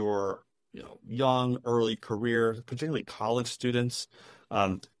especially if you're, you know, young, early career, particularly college students,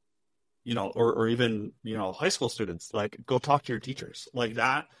 you know, or even, you know, high school students, like, go talk to your teachers like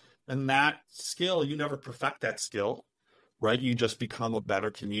that. And that skill, you never perfect that skill. Right, you just become a better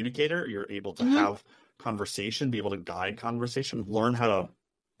communicator. You're able to have conversation, be able to guide conversation, learn how to,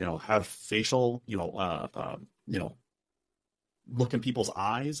 you know, have facial, you know, look in people's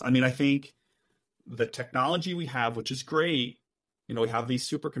eyes. I mean, I think the technology we have, which is great, we have these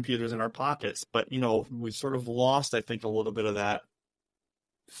supercomputers in our pockets, but, we've sort of lost, I think, a little bit of that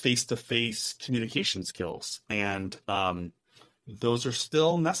face-to-face communication skills. And those are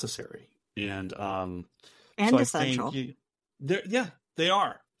still necessary. And so essential. I think they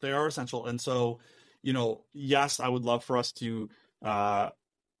are. They are essential. And so, yes, I would love for us to, I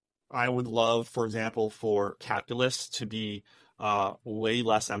would love, for example, for calculus to be way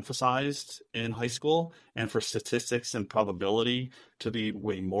less emphasized in high school, and for statistics and probability to be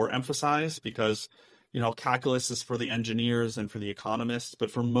way more emphasized, because, calculus is for the engineers and for the economists, but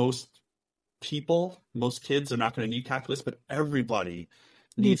for most people, most kids are not going to need calculus, but everybody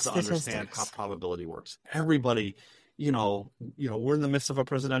needs to understand how probability works. Everybody, we're in the midst of a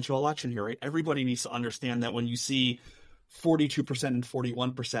presidential election here, right? Everybody needs to understand that when you see 42% and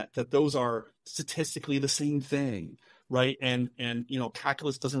 41%, that those are statistically the same thing, right? And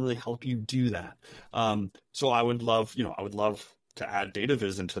calculus doesn't really help you do that. So I would love to add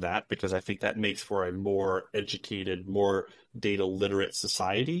DataViz into that, because I think that makes for a more educated, more data literate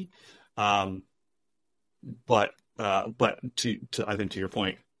society. But to I think to your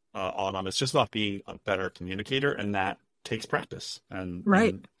point, Autumn, it's just about being a better communicator, and that takes practice. And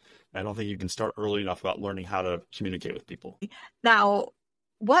right. And I don't think you can start early enough about learning how to communicate with people. Now,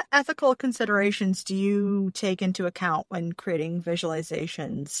 what ethical considerations do you take into account when creating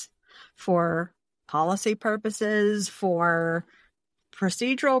visualizations for policy purposes, for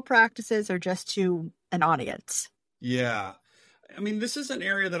procedural practices, or just to an audience? Yeah. I mean, this is an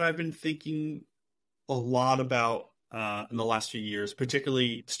area that I've been thinking a lot about in the last few years,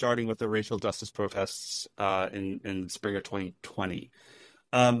 particularly starting with the racial justice protests in spring of 2020.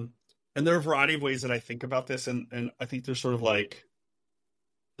 And there are a variety of ways that I think about this, and I think there's sort of like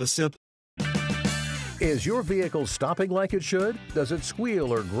the simple. Is your vehicle stopping like it should? Does it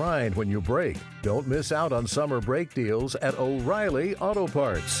squeal or grind when you brake? Don't miss out on summer brake deals at O'Reilly Auto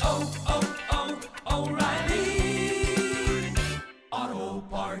Parts. O'Reilly Auto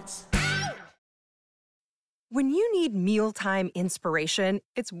Parts. When you need mealtime inspiration,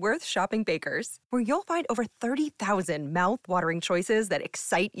 it's worth shopping Baker's, where you'll find over 30,000 mouth-watering choices that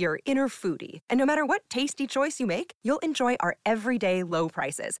excite your inner foodie. And no matter what tasty choice you make, you'll enjoy our everyday low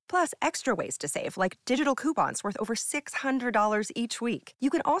prices, plus extra ways to save, like digital coupons worth over $600 each week. You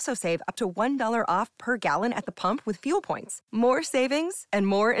can also save up to $1 off per gallon at the pump with fuel points. More savings and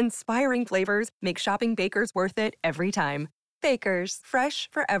more inspiring flavors make shopping Baker's worth it every time. Baker's, fresh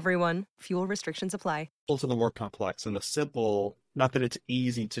for everyone. Fuel restrictions apply. To the more complex, and the simple, not that it's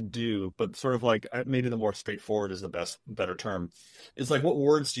easy to do, but sort of like maybe the more straightforward is the better term, is like, what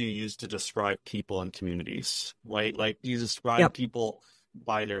words do you use to describe people and communities, right? Like, do you describe people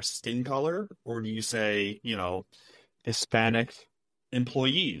by their skin color, or do you say, Hispanic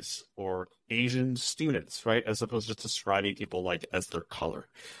employees or Asian students, right? As opposed to describing people like as their color.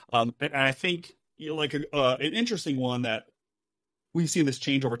 And I think, like an interesting one that we've seen this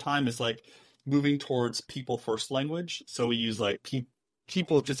change over time is like moving towards people first language. So we use like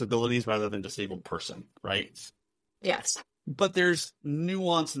people with disabilities rather than disabled person, right? Yes. But there's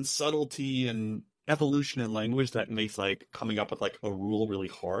nuance and subtlety and evolution in language that makes like coming up with like a rule really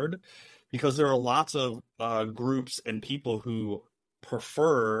hard, because there are lots of groups and people who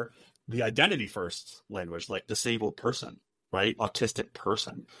prefer the identity first language, like disabled person, right? Autistic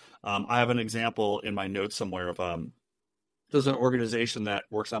person. I have an example in my notes somewhere of there's an organization that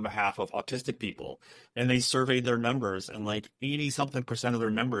works on behalf of autistic people, and they surveyed their members, and like 80-something% of their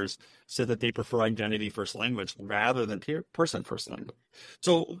members said that they prefer identity first language rather than person first language.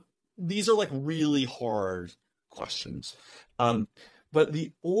 So these are like really hard questions. But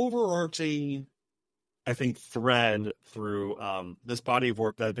the overarching, I think, thread through this body of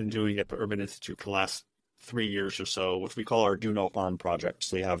work that I've been doing at the Urban Institute for the last 3 years or so, which we call our Do No Harm project.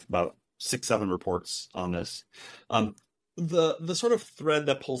 So we have about 6-7 reports on this. The sort of thread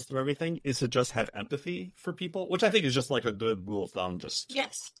that pulls through everything is to just have empathy for people, which I think is just like a good rule of thumb, just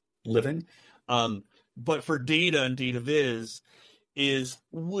living. But for data and data viz is,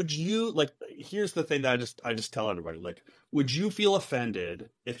 would you, like, here's the thing that I just tell everybody, like, would you feel offended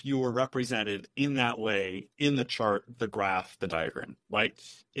if you were represented in that way in the chart, the graph, the diagram, right?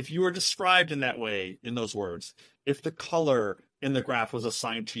 If you were described in that way, in those words, if the color in the graph was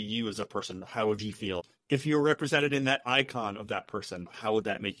assigned to you as a person, how would you feel? If you're represented in that icon of that person, how would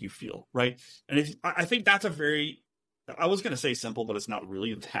that make you feel, right? And I think that's a very, I was going to say simple, but it's not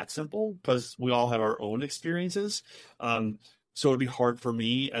really that simple, because we all have our own experiences. So it'd be hard for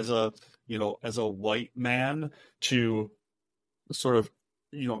me as a white man to sort of,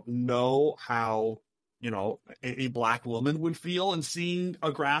 know how, a black woman would feel in seeing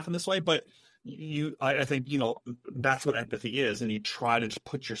a graph in this way. But I think, that's what empathy is. And you try to just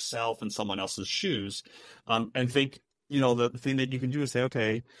put yourself in someone else's shoes, and think, the thing that you can do is say,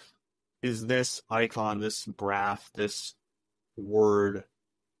 okay, is this icon, this graph, this word,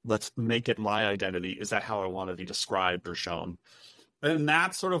 let's make it my identity. Is that how I want to be described or shown? And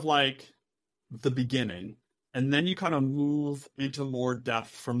that's sort of like the beginning. And then you kind of move into more depth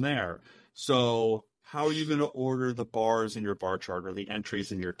from there. So how are you going to order the bars in your bar chart or the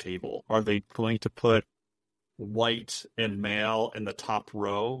entries in your table? Are they going to put white and male in the top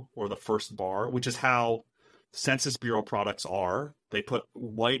row or the first bar, which is how Census Bureau products are? They put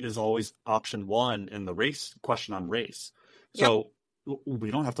white is always option 1 in the race question on race. So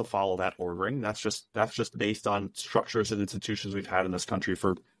we don't have to follow that ordering. That's just based on structures and institutions we've had in this country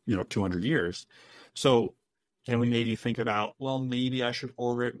for 200 years. So can we maybe think about, well, maybe I should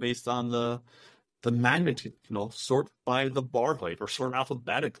order it based on the magnitude, sort by the bar height or sort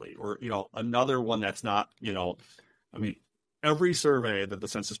alphabetically, or another one that's not, every survey that the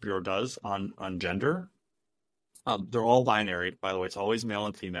Census Bureau does on gender, they're all binary, by the way. It's always male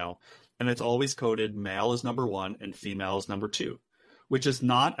and female, and it's always coded male is number 1 and female is number 2, which is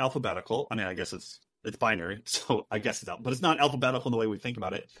not alphabetical. I mean, I guess it's binary, so I guess but it's not alphabetical in the way we think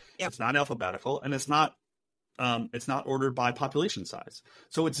about it. Yep. It's not alphabetical, and it's not ordered by population size.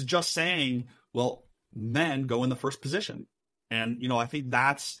 So it's just saying, well, men go in the first position. And, I think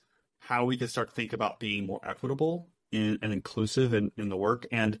that's how we can start to think about being more equitable and inclusive in the work.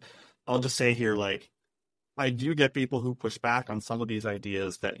 And I'll just say here, I do get people who push back on some of these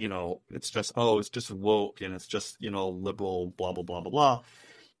ideas that, it's just woke and it's just, liberal, blah, blah, blah, blah, blah.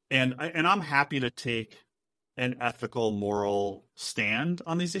 And I'm happy to take an ethical, moral stand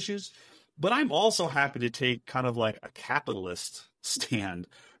on these issues. But I'm also happy to take kind of like a capitalist stand,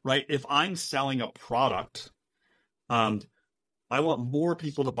 right? If I'm selling a product, I want more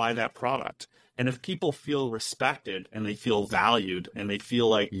people to buy that product. And if people feel respected and they feel valued and they feel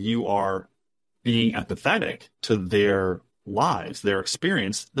like you are being empathetic to their lives, their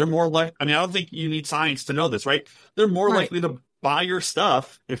experience, they're more like, I don't think you need science to know this, right? They're more likely to buy your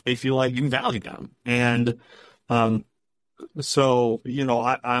stuff if they feel like you value them. And, so,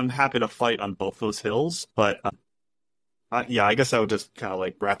 I'm happy to fight on both those hills, but I guess I would just kind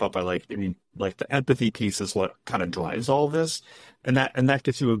of wrap up by the empathy piece is what kind of drives all of this. And that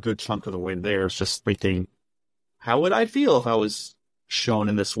gets you a good chunk of the way there. It's just thinking, how would I feel if I was shown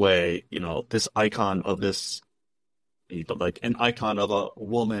in this way, this icon of this, an icon of a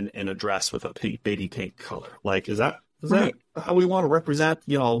woman in a dress with a baby pink color. Is that how we want to represent,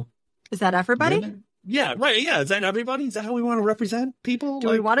 Is that everybody? Women? Yeah, right. Yeah. Is that everybody? Is that how we want to represent people? Do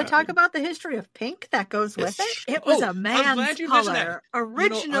we want to talk about the history of pink that goes with it? It was a man's color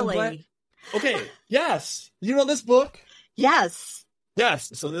originally. Okay. Yes. This book? Yes.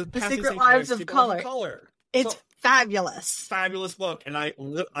 Yes. So The Secret Lives of Color. It's fabulous. Fabulous book. And I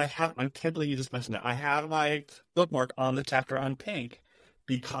can't believe you just mentioned it. I have my bookmark on the chapter on pink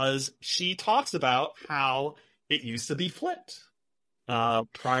because she talks about how it used to be flipped.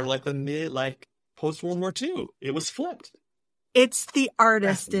 Prior to the mid, post-World War II, it was flipped. It's the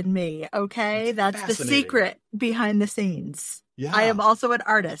artist in me, okay? That's the secret behind the scenes. Yeah. I am also an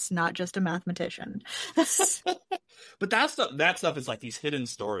artist, not just a mathematician. But that stuff is these hidden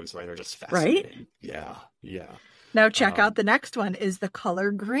stories, right? They're just fascinating. Right? Yeah. Now check out the next one is the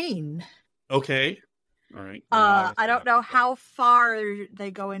color green. Okay. All right. I don't know how far they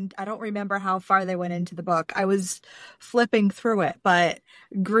go in. I don't remember how far they went into the book. I was flipping through it, but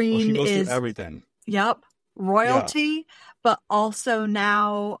green is everything. Yep. Royalty, but also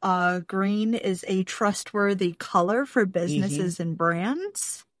now green is a trustworthy color for businesses and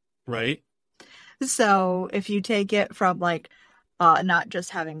brands. Right. So if you take it from not just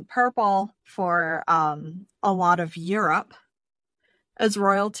having purple for a lot of Europe as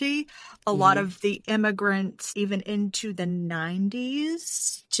royalty, a lot of the immigrants, even into the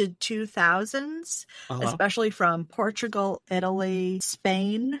 90s to 2000s, especially from Portugal, Italy,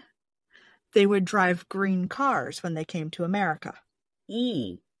 Spain, they would drive green cars when they came to America.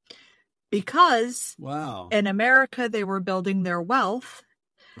 Because in America, they were building their wealth,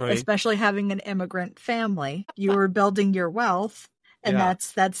 especially having an immigrant family. You were building your wealth, and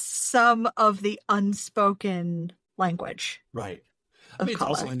that's some of the unspoken language. Right. It's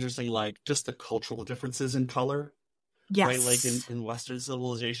also interesting, just the cultural differences in color. Yes. Right? In Western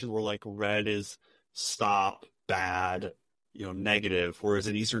civilization, where red is stop, bad, negative, whereas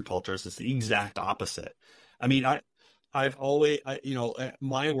in Eastern cultures, it's the exact opposite. I've always,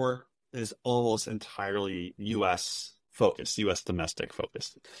 my work is almost entirely U.S. focused, U.S. domestic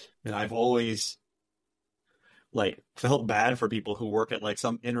focused. And I've always like felt bad for people who work at like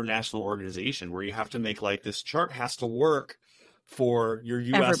some international organization where you have to make like this chart has to work for your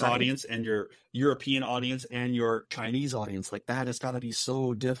US Everybody. audience and your European audience and your Chinese audience. Like that has got to be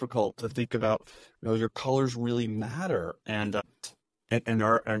so difficult to think about. Your colors really matter and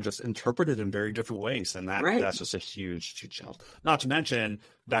are just interpreted in very different ways. And that's just a huge challenge. Not to mention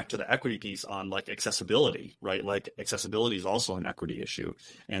back to the equity piece on like accessibility, right? Like accessibility is also an equity issue.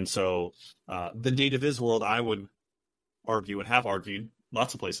 And so the data viz world, I would argue and have argued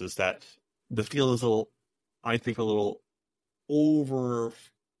lots of places that the field is I think a little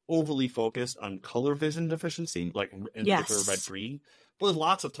overly focused on color vision deficiency, like in particular red-green. But there's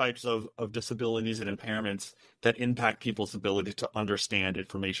lots of types of disabilities and impairments that impact people's ability to understand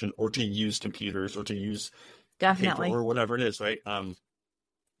information or to use computers or to use paper or whatever it is, right?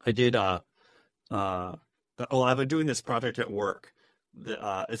 I did I've been doing this project at work.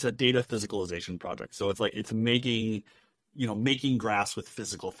 It's a data physicalization project. So it's making graphs with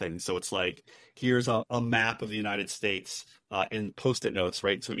physical things. So it's like, here's a map of the United States in Post-it notes,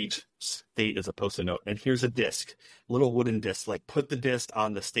 right? So each state is a Post-it note. And here's a disc, little wooden disc, like put the disc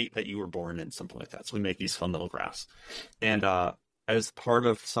on the state that you were born in, something like that. So we make these fun little graphs. And as part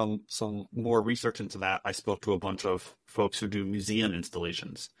of some more research into that, I spoke to a bunch of folks who do museum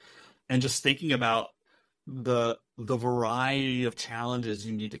installations. And just thinking about the variety of challenges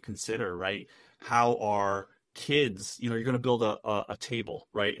you need to consider, right? How are kids, you're going to build a table,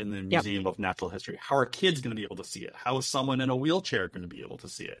 right, in the Museum of Natural History. How are kids going to be able to see it? How is someone in a wheelchair going to be able to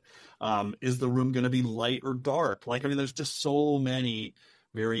see it? Is the room going to be light or dark? There's just so many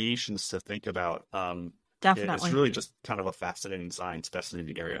variations to think about. Definitely. It's really just kind of a fascinating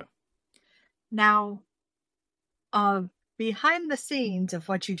area. Now, behind the scenes of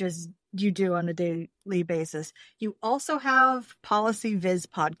what you do on a daily basis, you also have PolicyViz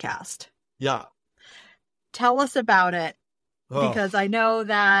podcast. Yeah. Tell us about it, because I know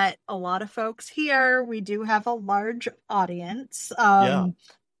that a lot of folks here, we do have a large audience.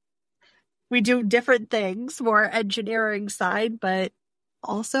 We do different things, more engineering side, but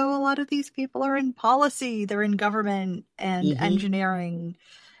also a lot of these people are in policy, they're in government and engineering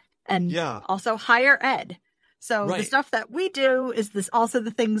and also higher ed. So the stuff that we do is also the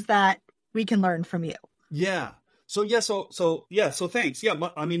things that we can learn from you. Yeah. So thanks. Yeah.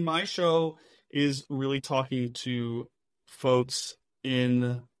 My show is really talking to folks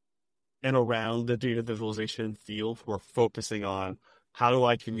in and around the data visualization field who are focusing on how do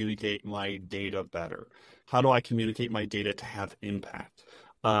I communicate my data better? How do I communicate my data to have impact?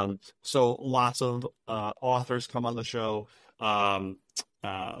 So lots of authors come on the show. One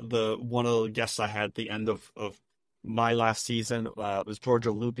of the guests I had at the end of my last season was Georgia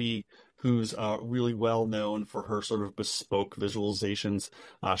Lupi, who's really well known for her sort of bespoke visualizations.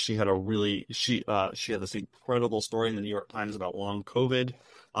 She had this incredible story in the New York Times about long COVID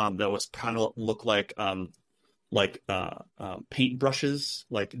that was kind of looked like paint brushes,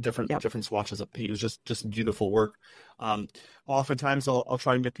 like different swatches of paint. It was just beautiful work. Oftentimes I'll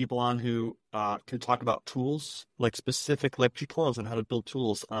try and get people on who can talk about tools, like specific tutorials on how to build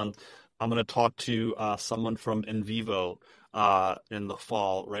tools. I'm going to talk to someone from NVivo in the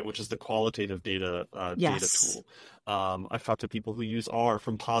fall, right, which is the qualitative data tool. I've talked to people who use R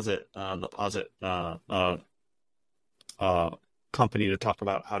from Posit, the Posit company, to talk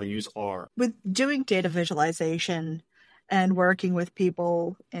about how to use R. With doing data visualization and working with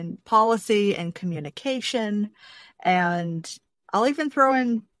people in policy and communication, and I'll even throw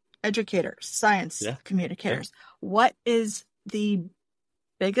in educators, science communicators. What is the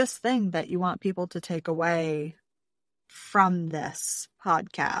biggest thing that you want people to take away from this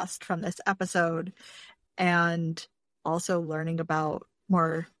podcast, from this episode, and also learning about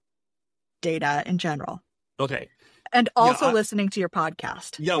more data in general? Okay. And also listening to your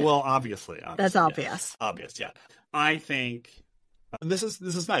podcast. Yeah, well, obviously. That's obvious. Yeah. Obvious, yeah. I think this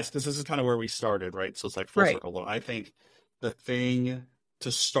is nice because this is kind of where we started, right? So it's like full circle. I think the thing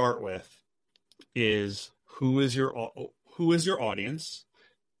to start with is who is your audience?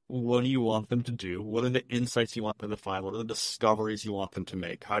 What do you want them to do? What are the insights you want them to find? What are the discoveries you want them to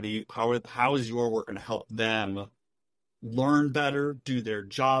make? How is your work going to help them learn better, do their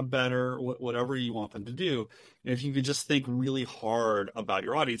job better, whatever you want them to do? And if you could just think really hard about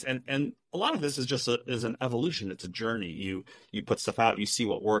your audience, and a lot of this is just is an evolution. It's a journey. You put stuff out, you see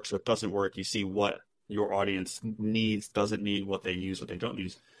what works, what doesn't work, you see what your audience needs, doesn't need, what they use, what they don't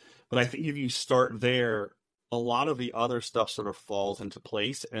use. But I think if you start there, a lot of the other stuff sort of falls into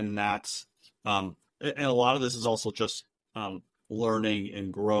place, and that's and a lot of this is also just learning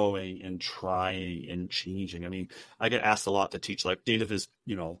and growing and trying and changing. I mean, I get asked a lot to teach like DataViz,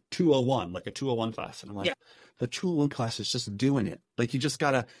 201, like a 201 class. And I'm like, the 201 class is just doing it. Like you just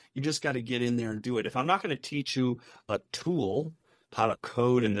gotta get in there and do it. If I'm not going to teach you a tool, how to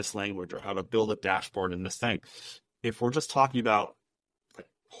code in this language or how to build a dashboard in this thing, if we're just talking about like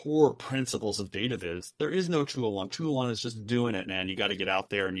core principles of DataViz, there is no 201. 201 is just doing it, man. You got to get out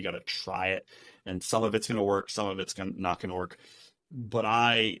there and you got to try it. And some of it's going to work, some of it's not going to work. But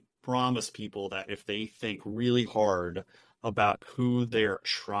I promise people that if they think really hard about who they're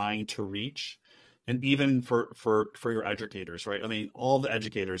trying to reach, and even for your educators, right? I mean, all the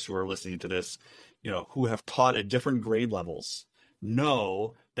educators who are listening to this, who have taught at different grade levels,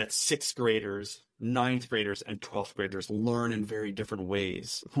 know that 6th graders, 9th graders, and 12th graders learn in very different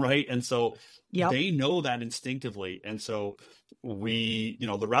ways, right? And so they know that instinctively. And so we,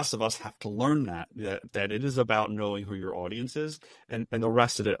 the rest of us have to learn that it is about knowing who your audience is. And the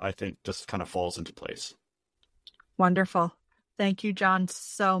rest of it, I think, just kind of falls into place. Wonderful. Thank you, Jon,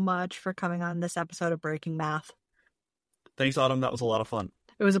 so much for coming on this episode of Breaking Math. Thanks, Autumn. That was a lot of fun.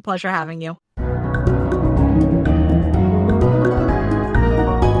 It was a pleasure having you.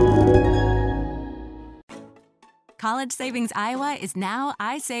 College Savings Iowa is now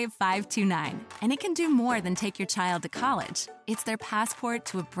iSave 529, and it can do more than take your child to college. It's their passport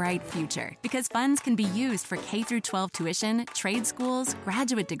to a bright future because funds can be used for K-12 tuition, trade schools,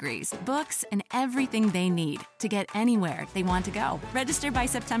 graduate degrees, books, and everything they need to get anywhere they want to go. Register by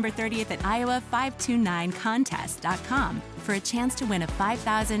September 30th at iowa529contest.com for a chance to win a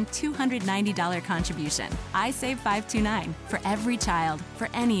 $5,290 contribution. iSave 529 for every child, for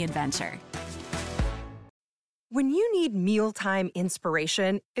any adventure. When you need mealtime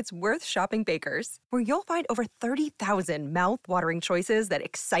inspiration, it's worth shopping Baker's, where you'll find over 30,000 mouth-watering choices that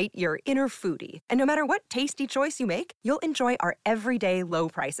excite your inner foodie. And no matter what tasty choice you make, you'll enjoy our everyday low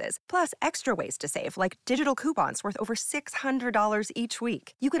prices, plus extra ways to save, like digital coupons worth over $600 each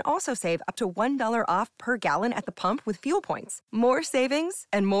week. You can also save up to $1 off per gallon at the pump with fuel points. More savings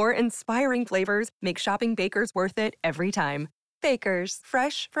and more inspiring flavors make shopping Baker's worth it every time. Baker's,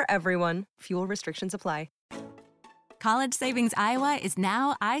 fresh for everyone. Fuel restrictions apply. College Savings Iowa is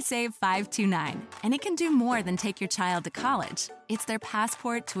now iSave 529, and it can do more than take your child to college. It's their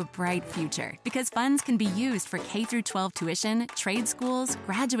passport to a bright future because funds can be used for K-12 tuition, trade schools,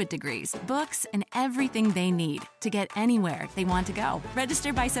 graduate degrees, books, and everything they need to get anywhere they want to go.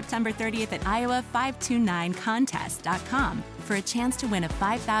 Register by September 30th at iowa529contest.com for a chance to win a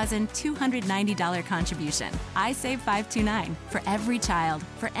 $5,290 contribution. iSave 529 for every child,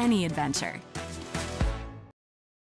 for any adventure.